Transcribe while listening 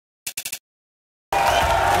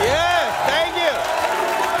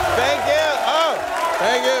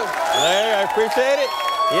Appreciate it.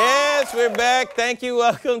 Yes, we're back. Thank you.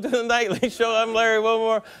 Welcome to the Nightly Show. I'm Larry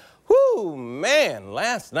Wilmore. Whoo, man,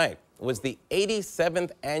 last night was the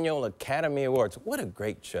 87th Annual Academy Awards. What a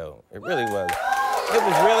great show. It really was. It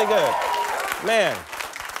was really good. Man,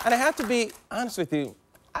 and I have to be honest with you,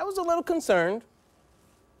 I was a little concerned.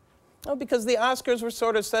 Oh, because the Oscars were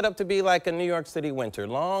sort of set up to be like a New York City winter,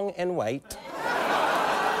 long and white. To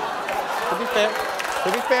be fair,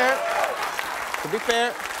 to be fair, to be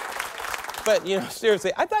fair. But, you know,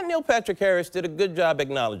 seriously, I thought Neil Patrick Harris did a good job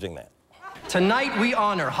acknowledging that. Tonight we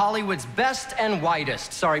honor Hollywood's best and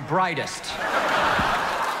brightest. See?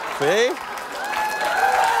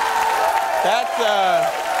 That's,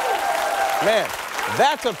 man,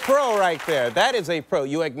 that's a pro right there. That is a pro.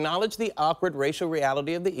 You acknowledge the awkward racial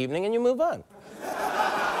reality of the evening and you move on.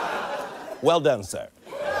 Well done, sir.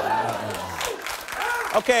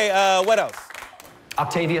 Okay, what else?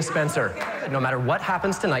 Octavia Spencer, no matter what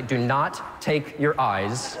happens tonight, do not take your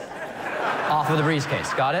eyes off of the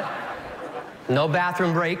briefcase. Got it? No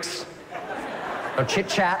bathroom breaks. No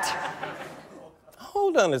chit-chat.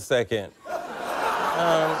 Hold on a second.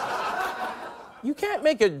 You can't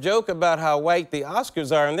make a joke about how white the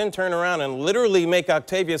Oscars are and then turn around and literally make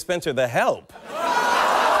Octavia Spencer the help.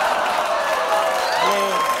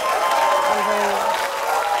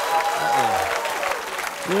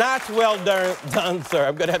 Not well done, sir.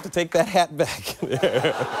 I'm gonna have to take that hat back.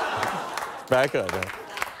 Back on.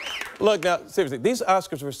 Look, now, seriously, these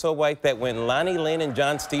Oscars were so white that when Lonnie Lynn and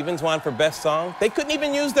John Stevens won for Best Song, they couldn't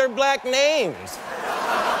even use their black names.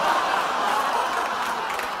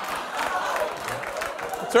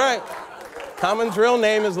 That's right. Common's real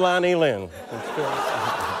name is Lonnie Lynn.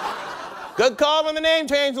 Good call on the name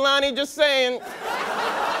change, Lonnie, just saying.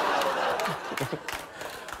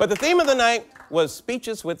 But the theme of the night was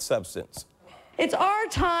speeches with substance. It's our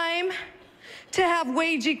time to have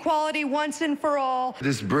wage equality once and for all.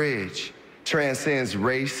 This bridge transcends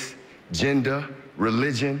race, gender,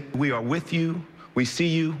 religion. We are with you, we see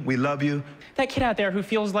you, we love you. That kid out there who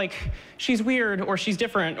feels like she's weird or she's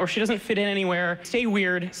different or she doesn't fit in anywhere, stay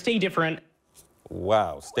weird, stay different.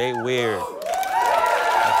 Wow, stay weird.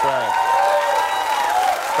 That's right.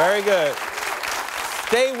 Very good.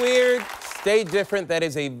 Stay weird, stay different. That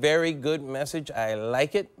is a very good message. I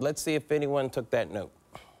like it. Let's see if anyone took that note.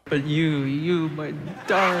 But you, my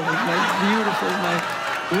darling, my beautiful, my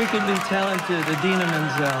wickedly talented Idina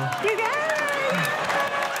Menzel. You guys!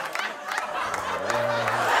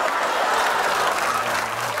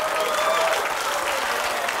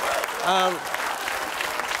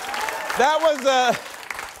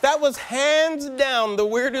 That was hands down the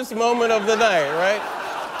weirdest moment of the night, right?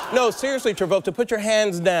 No, seriously, Travolta, put your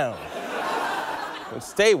hands down.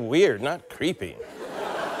 Stay weird, not creepy.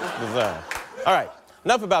 Bizarre. All right,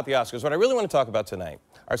 enough about the Oscars. What I really want to talk about tonight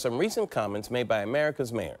are some recent comments made by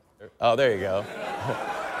America's mayor. Oh, there you go.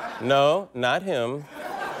 No, not him.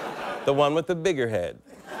 The one with the bigger head.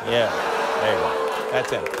 Yeah, there you go.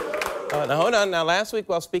 That's him. Now, hold on. Now, last week,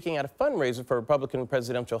 while speaking at a fundraiser for Republican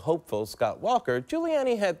presidential hopeful Scott Walker,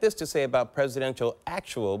 Giuliani had this to say about presidential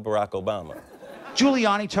actual Barack Obama.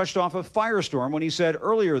 Giuliani touched off a firestorm when he said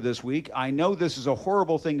earlier this week, "I know this is a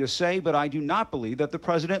horrible thing to say, but I do not believe that the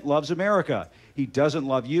president loves America. He doesn't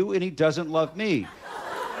love you, and he doesn't love me."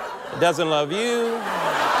 He doesn't love you. He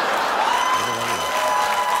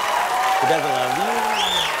doesn't love you.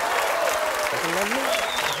 Doesn't love me.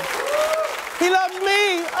 He loves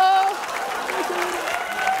me. Oh.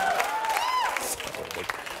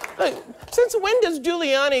 Look, since when does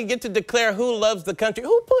Giuliani get to declare who loves the country?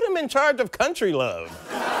 Who put him in charge of country love?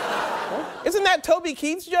 Huh? Isn't that Toby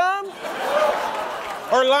Keith's job?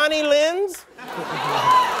 Or Lonnie Lynn's?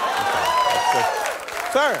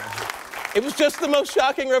 Sorry. It was just the most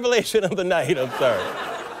shocking revelation of the night. I'm sorry.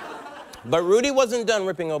 But Rudy wasn't done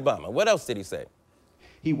ripping Obama. What else did he say?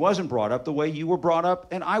 He wasn't brought up the way you were brought up,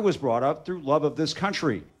 and I was brought up through love of this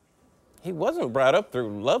country. He wasn't brought up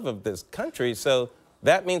through love of this country, so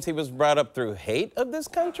that means he was brought up through hate of this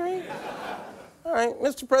country? All right,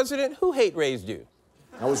 Mr. President, who hate raised you?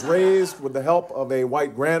 I was raised with the help of a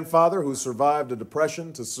white grandfather who survived a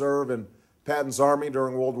depression to serve in Patton's army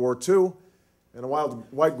during World War II, and a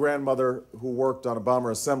white grandmother who worked on a bomber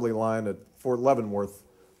assembly line at Fort Leavenworth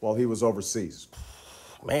while he was overseas.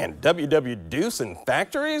 Man, W.W. Deuce and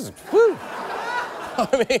factories? Whew.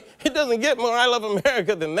 I mean, it doesn't get more I love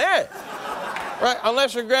America than that. Right,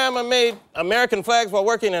 unless your grandma made American flags while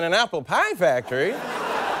working in an apple pie factory. All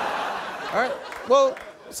right, well,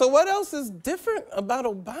 so what else is different about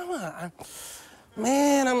Obama?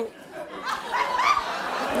 No.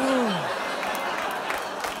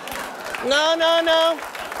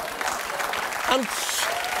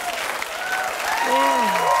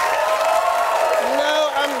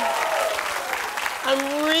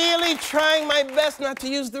 really trying my best not to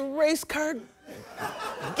use the race card?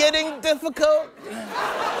 Getting difficult?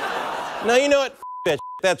 No, you know what? That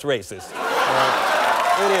that's racist.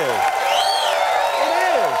 It is. It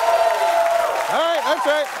is. All right, that's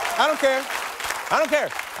right. I don't care. I don't care.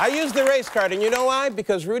 I use the race card, and you know why?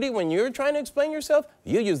 Because, Rudy, when you're trying to explain yourself,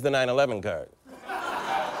 you use the 9/11 card.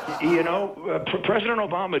 You know, President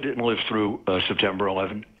Obama didn't live through September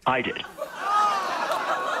 11. I did.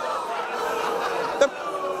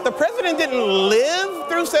 The president didn't live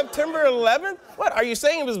through September 11th? What, are you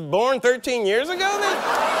saying he was born 13 years ago then?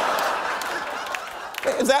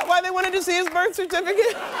 Is that why they wanted to see his birth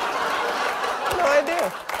certificate? No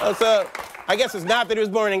idea. Oh, so I guess it's not that he was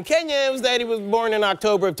born in Kenya, it was that he was born in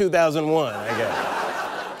October of 2001, I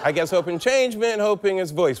guess. I guess hoping change meant hoping his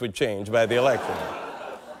voice would change by the election.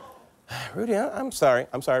 Rudy, I'm sorry.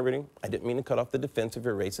 I'm sorry, Rudy. I didn't mean to cut off the defense of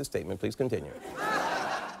your racist statement. Please continue.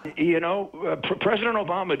 You know, President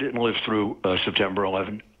Obama didn't live through September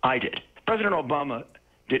 11. I did. President Obama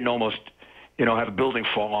didn't almost, you know, have a building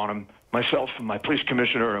fall on him. Myself and my police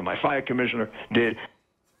commissioner and my fire commissioner did.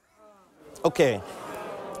 Okay.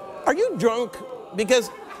 Are you drunk? Because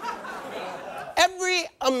every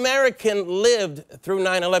American lived through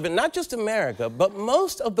 9/11. Not just America, but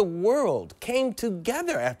most of the world came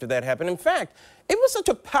together after that happened. In fact, it was such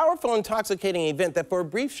a powerful, intoxicating event that for a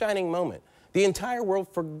brief, shining moment, the entire world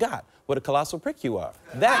forgot what a colossal prick you are.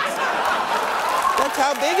 That's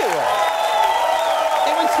how big it was.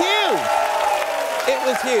 It was huge. It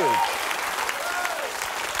was huge.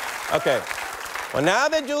 Okay. Well, now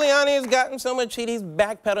that Giuliani has gotten so much heat, he's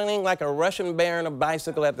backpedaling like a Russian bear on a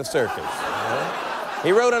bicycle at the circus.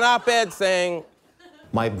 He wrote an op-ed saying,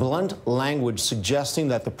 "My blunt language suggesting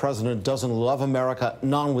that the president doesn't love America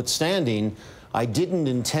notwithstanding, I didn't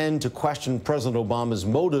intend to question President Obama's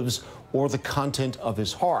motives or the content of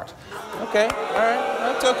his heart." Okay, all right,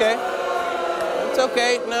 that's okay. It's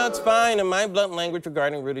okay, no, it's fine. And my blunt language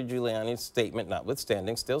regarding Rudy Giuliani's statement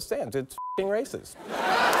notwithstanding still stands. It's f***ing racist.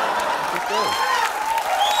 It's good.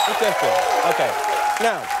 It's just good. Okay,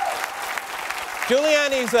 now,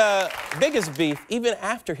 Giuliani's biggest beef, even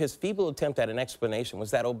after his feeble attempt at an explanation,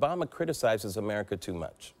 was that Obama criticizes America too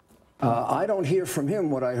much. I don't hear from him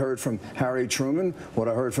what I heard from Harry Truman, what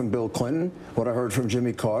I heard from Bill Clinton, what I heard from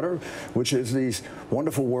Jimmy Carter, which is these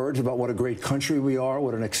wonderful words about what a great country we are,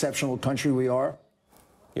 what an exceptional country we are.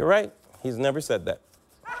 You're right. He's never said that.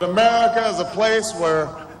 America is a place where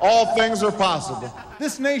all things are possible.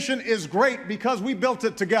 This nation is great because we built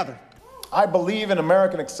it together. I believe in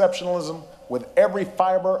American exceptionalism with every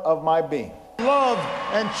fiber of my being. Love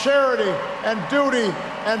and charity and duty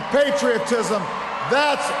and patriotism,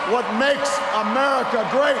 that's what makes America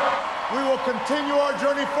great. We will continue our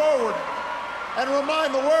journey forward and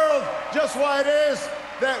remind the world just why it is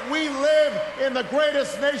that we live in the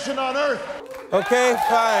greatest nation on earth. Okay,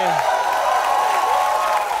 fine.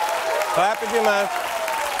 Clap if you must.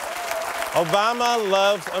 Obama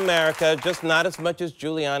loves America, just not as much as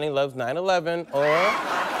Giuliani loves 9/11,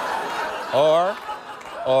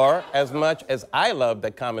 or as much as I love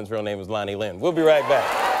that Common's real name is Lonnie Lynn. We'll be right back.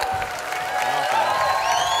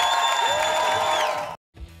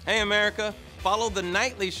 Hey, America, follow The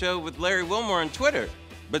Nightly Show with Larry Wilmore on Twitter,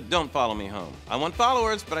 but don't follow me home. I want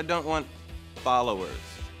followers, but I don't want followers.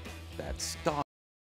 That's